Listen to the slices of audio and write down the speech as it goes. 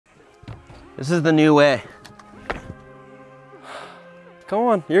This is the new way. Come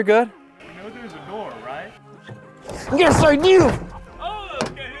on, you're good. You know there's a door, right? Yes, I do. Oh,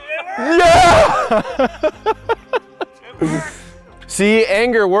 okay. Yeah! See,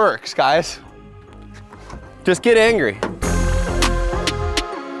 anger works, guys. Just get angry.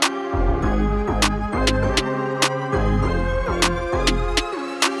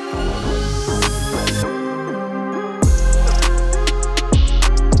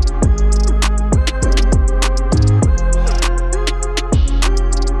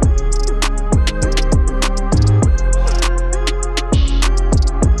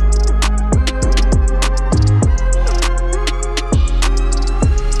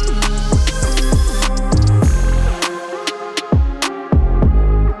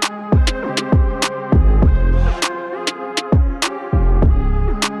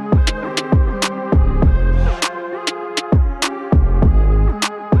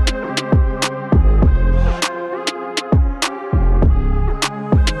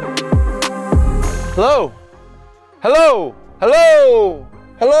 Hello, hello, hello,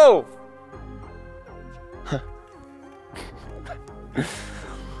 hello.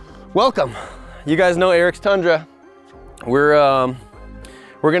 Welcome. You guys know Eric's Tundra. We're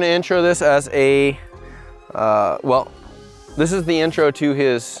gonna intro this as a well, this is the intro to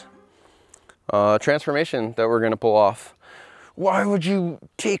his transformation that we're gonna pull off. Why would you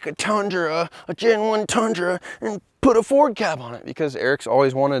take a Tundra, a Gen 1 Tundra, and put a Ford cab on it? Because Eric's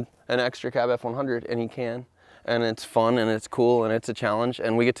always wanted an extra cab F100, and he can, and it's fun, and it's cool, and it's a challenge,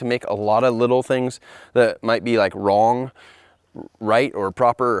 and we get to make a lot of little things that might be like wrong, right, or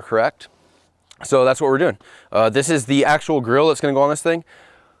proper, or correct. So that's what we're doing. This is the actual grill that's gonna go on this thing.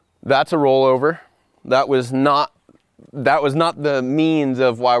 That's a rollover. That was not the means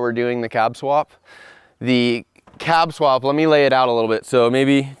of why we're doing the cab swap. The cab swap, let me lay it out a little bit. So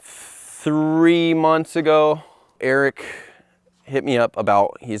maybe 3 months ago, Eric hit me up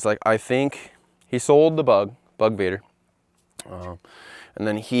about, he's like, I think he sold the Bug Vader. And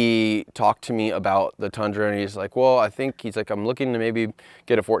then he talked to me about the Tundra, and he's like, well, he's like, I'm looking to maybe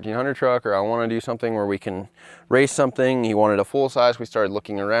get a 1400 truck, or I want to do something where we can race something. He wanted a full size. We started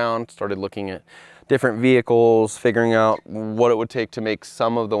looking around, started looking at different vehicles, figuring out what it would take to make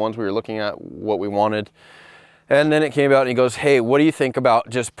some of the ones we were looking at what we wanted. And then it came out and he goes, hey, what do you think about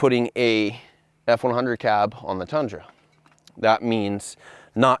just putting a F100 cab on the Tundra? That means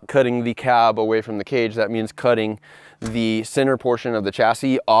not cutting the cab away from the cage. That means cutting the center portion of the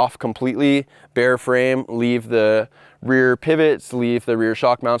chassis off completely, bare frame, leave the rear pivots, leave the rear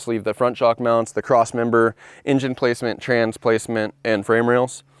shock mounts, leave the front shock mounts, the cross member, engine placement, trans placement, and frame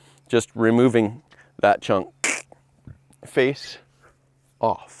rails. Just removing that chunk, face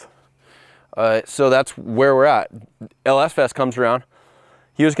off. So that's where we're at. LS Fest comes around.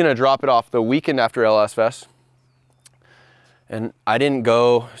 He was gonna drop it off the weekend after LS Fest. And I didn't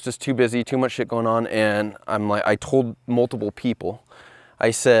go, it's just too busy, too much shit going on. And I'm like, I told multiple people,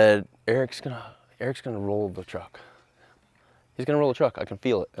 I said, Eric's gonna roll the truck. He's gonna roll the truck, I can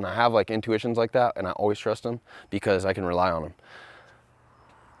feel it. And I have like intuitions like that, and I always trust him because I can rely on him.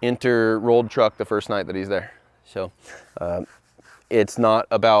 Enter rolled truck the first night that he's there. So it's not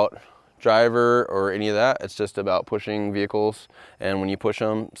about driver or any of that. It's just about pushing vehicles, and when you push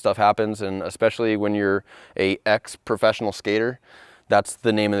them, stuff happens. And especially when you're a ex-professional skater, that's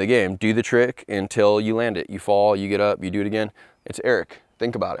the name of the game. Do the trick until you land it. You fall, you get up, you do it again. It's Eric.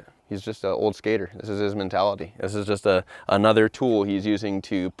 Think about it. He's just an old skater. This is his mentality. This is just another tool he's using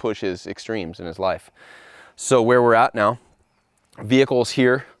to push his extremes in his life. So where we're at now, vehicles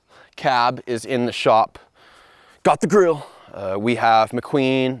here, cab is in the shop, got the grill. We have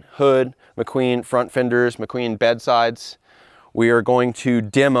McQueen hood, McQueen front fenders, McQueen bedsides. We are going to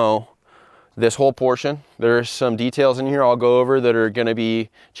demo this whole portion. There's some details in here I'll go over that are gonna be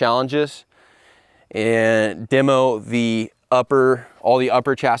challenges, and demo the all the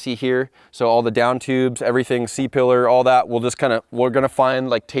upper chassis here. So all the down tubes, everything, C-pillar, all that, we're gonna find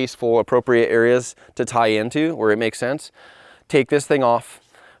like tasteful, appropriate areas to tie into where it makes sense. Take this thing off,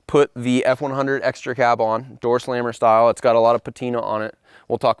 put the F100 extra cab on, door slammer style. It's got a lot of patina on it.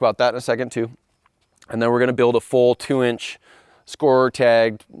 We'll talk about that in a second too. And then we're gonna build a full 2-inch score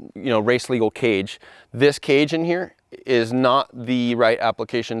tagged, race legal cage. This cage in here is not the right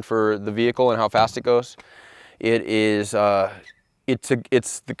application for the vehicle and how fast it goes. It is, the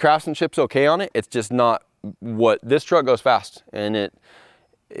craftsmanship's okay on it. It's just not what, this truck goes fast, and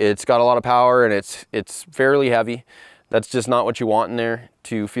it's got a lot of power, and it's fairly heavy. That's just not what you want in there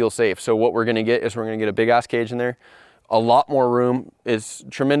to feel safe. So what we're gonna get is we're gonna get a big ass cage in there. a lot more room. It's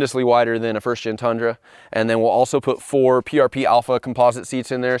tremendously wider than a first gen Tundra. And then we'll also put 4 PRP Alpha composite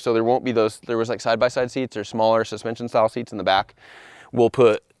seats in there. So there won't be those, there was like side-by-side seats or smaller suspension style seats in the back. We'll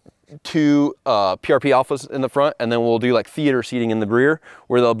put 2 PRP Alphas in the front, and then we'll do like theater seating in the rear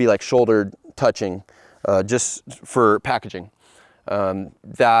where they'll be like shoulder touching just for packaging.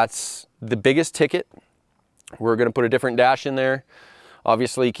 That's the biggest ticket. We're gonna put a different dash in there.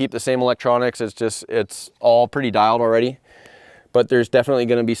 Obviously keep the same electronics, it's all pretty dialed already. But there's definitely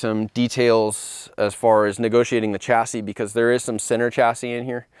gonna be some details as far as negotiating the chassis, because there is some center chassis in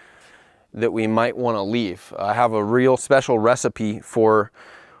here that we might wanna leave. I have a real special recipe for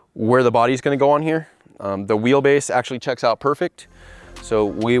where the body's gonna go on here. The wheelbase actually checks out perfect. So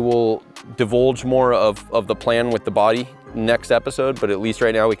we will divulge more of the plan with the body next episode, but at least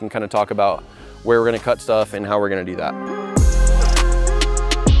right now we can kind of talk about where we're gonna cut stuff and how we're gonna do that.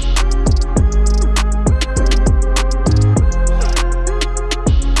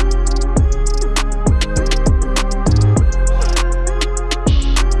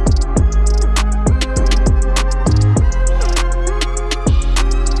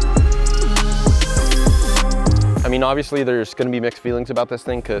 I mean, obviously there's gonna be mixed feelings about this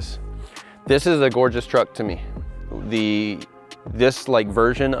thing because this is a gorgeous truck to me. This like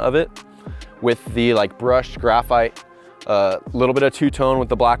version of it with the like brushed graphite, little bit of two-tone with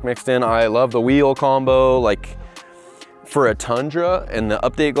the black mixed in. I love the wheel combo. Like for a Tundra and the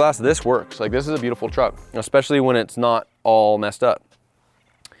update glass, this works. Like this is a beautiful truck, especially when it's not all messed up.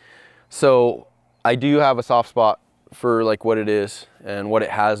 So I do have a soft spot for like what it is and what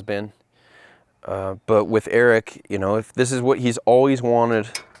it has been. But with Eric, you know, if this is what he's always wanted,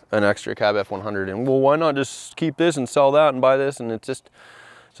 an extra cab F100, and well, why not just keep this and sell that and buy this? And it's just,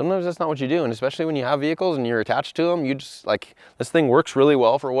 sometimes that's not what you do. And especially when you have vehicles and you're attached to them, you just like, this thing works really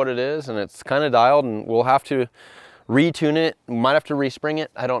well for what it is, and it's kind of dialed, and we'll have to retune it. Might have to respring it,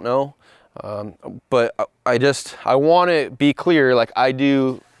 I don't know. But I want to be clear, like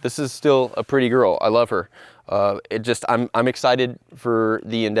this is still a pretty girl. I love her. I'm excited for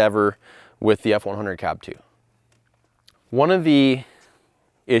the endeavor with the F100 cab too. One of the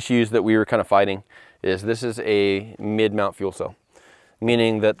issues that we were kind of fighting is this is a mid-mount fuel cell,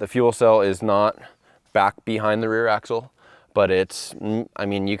 meaning that the fuel cell is not back behind the rear axle, but it's, I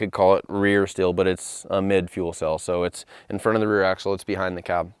mean, you could call it rear still, but it's a mid fuel cell. So it's in front of the rear axle, it's behind the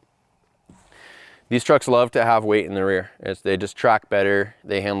cab. These trucks love to have weight in the rear. They just track better,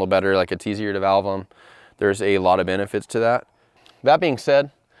 they handle better, like it's easier to valve them. There's a lot of benefits to that. That being said,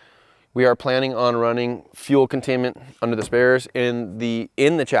 we are planning on running fuel containment under the spares in the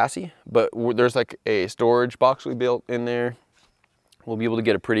chassis, but there's like a storage box we built in there. We'll be able to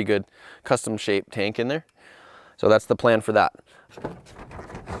get a pretty good custom shaped tank in there. So that's the plan for that.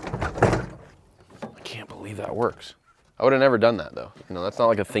 I can't believe that works. I would have never done that though. You know, that's not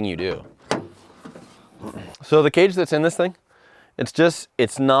like a thing you do. So the cage that's in this thing,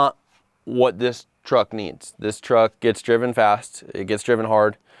 it's not what this truck needs. This truck gets driven fast, it gets driven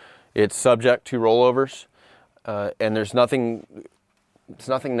hard. It's subject to rollovers, and there's nothing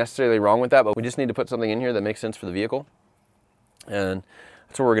necessarily wrong with that, but we just need to put something in here that makes sense for the vehicle. And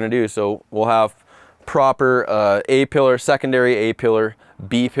that's what we're gonna do. So we'll have proper A-pillar, secondary A-pillar,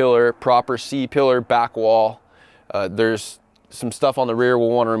 B-pillar, proper C-pillar, back wall. There's some stuff on the rear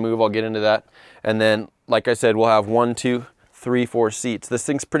we'll wanna remove, I'll get into that. And then, like I said, we'll have 1, 2, 3, 4 seats. This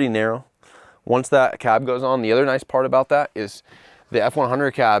thing's pretty narrow. Once that cab goes on, the other nice part about that is the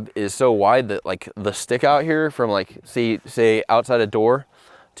F100 cab is so wide that like the stick out here from like, say outside a door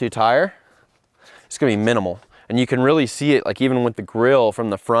to tire, it's gonna be minimal. And you can really see it, like even with the grill from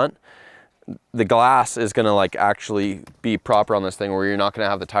the front, the glass is gonna like actually be proper on this thing where you're not gonna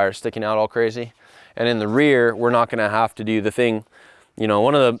have the tires sticking out all crazy. And in the rear, we're not gonna have to do the thing, you know,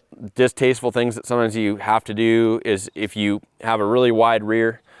 one of the distasteful things that sometimes you have to do is if you have a really wide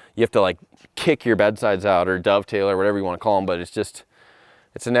rear, you have to like kick your bedsides out or dovetail or whatever you want to call them, but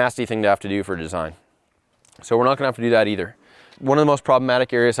it's a nasty thing to have to do for design. So we're not gonna have to do that either. One of the most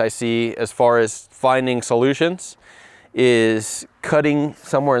problematic areas I see as far as finding solutions is cutting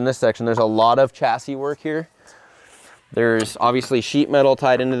somewhere in this section. There's a lot of chassis work here. There's obviously sheet metal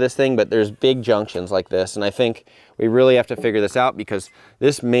tied into this thing, but there's big junctions like this. And I think we really have to figure this out because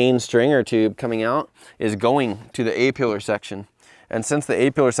this main stringer tube coming out is going to the A-pillar section. And since the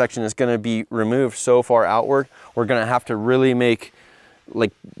A-pillar section is gonna be removed so far outward, we're gonna have to really make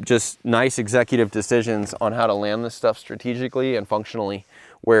like just nice executive decisions on how to land this stuff strategically and functionally,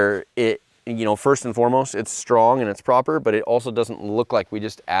 where it, you know, first and foremost, it's strong and it's proper, but it also doesn't look like we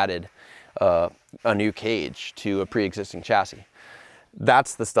just added a new cage to a pre-existing chassis.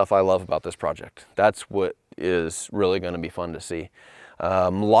 That's the stuff I love about this project. That's what is really going to be fun to see. A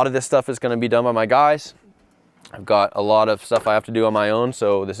lot of this stuff is going to be done by my guys. I've got a lot of stuff I have to do on my own,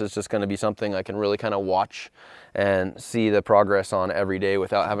 so this is just going to be something I can really kind of watch and see the progress on every day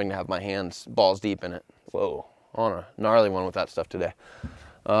without having to have my hands balls deep in it. Whoa, on a gnarly one with that stuff today.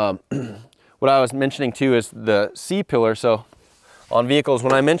 What I was mentioning too is the C-pillar. So on vehicles,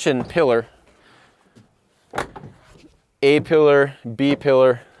 when I mention pillar, A-pillar,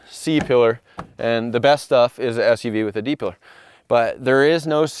 B-pillar, C-pillar, and the best stuff is an SUV with a D-pillar. But there is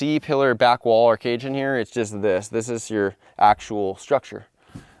no C-pillar back wall or cage in here. It's just this. This is your actual structure.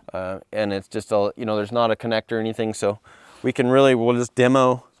 And it's just, there's not a connector or anything. So we can we'll just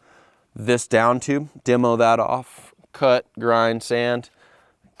demo this down tube, demo that off, cut, grind, sand,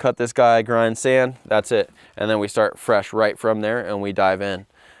 cut this guy, grind, sand, that's it. And then we start fresh right from there and we dive in.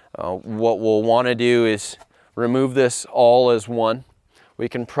 What we'll want to do is remove this all as one. We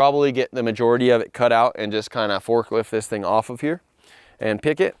can probably get the majority of it cut out and just kind of forklift this thing off of here and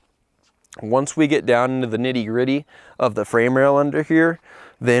pick it. Once we get down into the nitty gritty of the frame rail under here,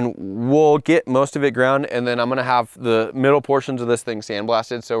 then we'll get most of it ground, and then I'm gonna have the middle portions of this thing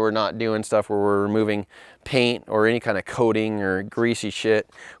sandblasted, so we're not doing stuff where we're removing paint or any kind of coating or greasy shit.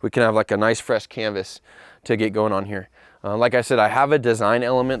 We can have like a nice fresh canvas to get going on here. Like I said, I have a design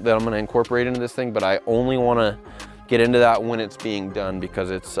element that I'm gonna incorporate into this thing, but I only wanna get into that when it's being done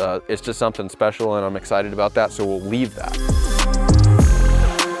because it's just something special and I'm excited about that, so we'll leave that.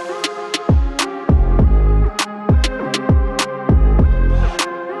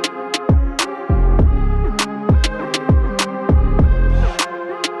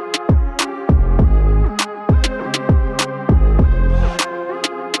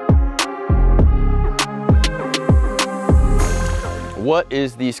 What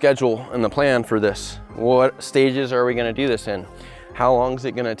is the schedule and the plan for this? What stages are we gonna do this in? How long is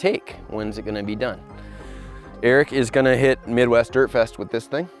it gonna take? When's it gonna be done? Eric is gonna hit Midwest Dirt Fest with this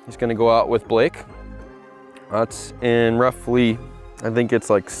thing. He's gonna go out with Blake. That's in roughly, I think it's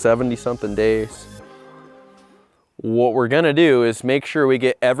like 70 something days. What we're gonna do is make sure we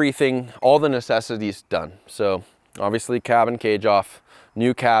get everything, all the necessities done. So obviously cabin cage off,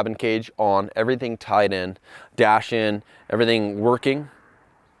 new cabin cage on, everything tied in, dash in, everything working.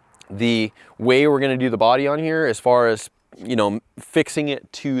 The way we're gonna do the body on here, as far as, fixing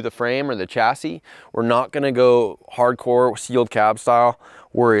it to the frame or the chassis, we're not gonna go hardcore sealed cab style,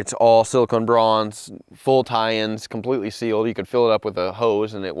 where it's all silicone bronze, full tie-ins, completely sealed. You could fill it up with a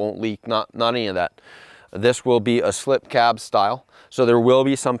hose and it won't leak, not any of that. This will be a slip cab style. So there will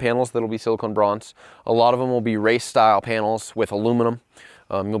be some panels that'll be silicone bronze. A lot of them will be race style panels with aluminum.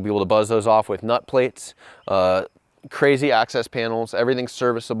 You'll be able to buzz those off with nut plates, crazy access panels, everything's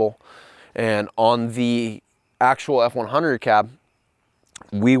serviceable. And on the actual F100 cab,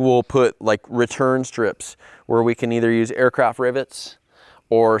 we will put like return strips where we can either use aircraft rivets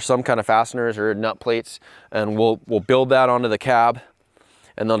or some kind of fasteners or nut plates, and we'll build that onto the cab,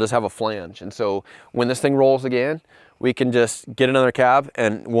 and they'll just have a flange. And so when this thing rolls again, we can just get another cab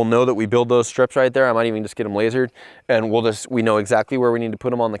and we'll know that we build those strips right there. I might even just get them lasered, and we know exactly where we need to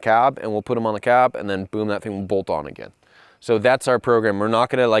put them on the cab, and we'll put them on the cab, and then boom, that thing will bolt on again. So that's our program. We're not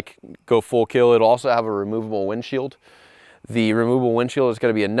gonna like go full kill. It'll also have a removable windshield. The removable windshield is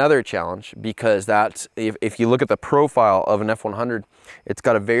gonna be another challenge because that's, if you look at the profile of an F100, it's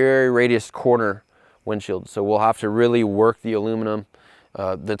got a very radius corner windshield. So we'll have to really work the aluminum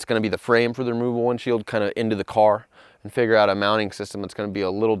that's gonna be the frame for the removable windshield kind of into the car, and figure out a mounting system that's going to be a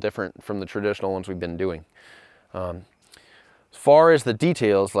little different from the traditional ones we've been doing. As far as the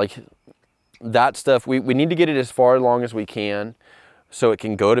details, like that stuff, we need to get it as far along as we can so it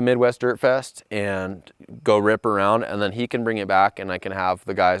can go to Midwest Dirt Fest and go rip around, and then he can bring it back and I can have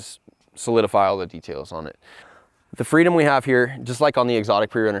the guys solidify all the details on it. The freedom we have here, just like on the exotic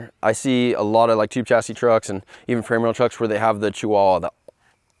Prerunner, I see a lot of like tube chassis trucks and even frame rail trucks where they have the chihuahua,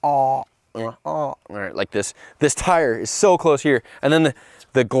 like this tire is so close here, and then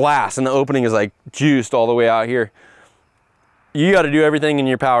the glass and the opening is like juiced all the way out here. You got to do everything in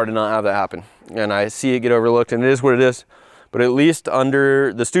your power to not have that happen, and I see it get overlooked, and it is what it is. But at least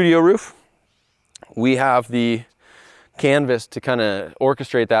under the studio roof, we have the canvas to kind of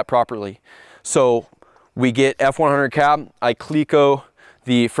orchestrate that properly. So we get F100 cab, I Cleco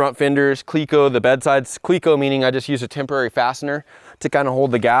the front fenders, Cleco the bedsides. Cleco meaning I just use a temporary fastener to kind of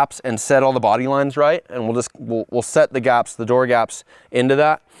hold the gaps and set all the body lines right, and we'll set the gaps, the door gaps into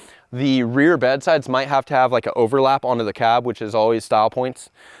that. The rear bedsides might have to have like an overlap onto the cab, which is always style points.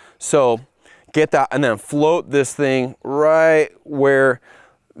 So get that, and then float this thing right where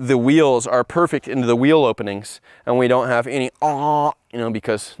the wheels are perfect into the wheel openings, and we don't have any,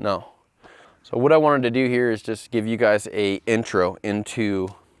 because no. So what I wanted to do here is just give you guys a intro into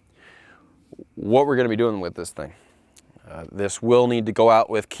what we're going to be doing with this thing. This will need to go out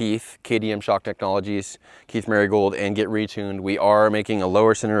with Keith, KDM Shock Technologies, Keith Marigold, and get retuned. We are making a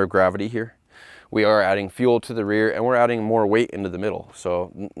lower center of gravity here. We are adding fuel to the rear, and we're adding more weight into the middle.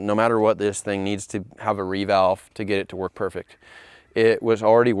 So no matter what, this thing needs to have a revalve to get it to work perfect. It was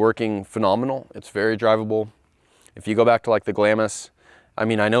already working phenomenal. It's very drivable. If you go back to like the Glamis, I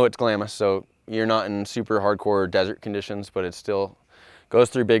mean, I know it's Glamis, so you're not in super hardcore desert conditions, but it still goes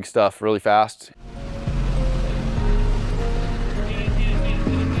through big stuff really fast.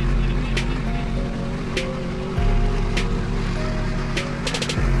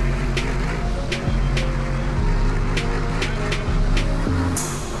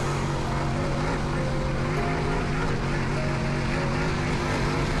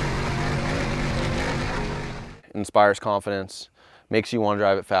 Inspires confidence, makes you want to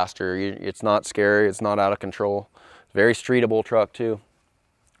drive it faster. It's not scary, it's not out of control. Very streetable truck too.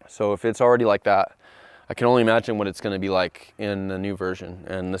 So if it's already like that, I can only imagine what it's going to be like in the new version.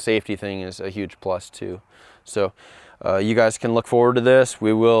 And the safety thing is a huge plus too. So you guys can look forward to this.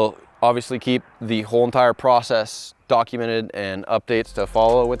 We will obviously keep the whole entire process documented and updates to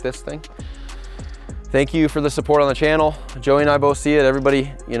follow with this thing. Thank you for the support on the channel. Joey and I both see it.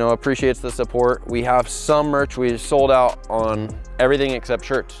 Everybody, you know, appreciates the support. We have some merch. We sold out on everything except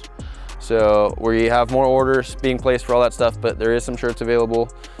shirts. So we have more orders being placed for all that stuff, but there is some shirts available.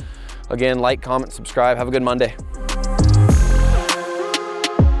 Again, like, comment, subscribe. Have a good Monday.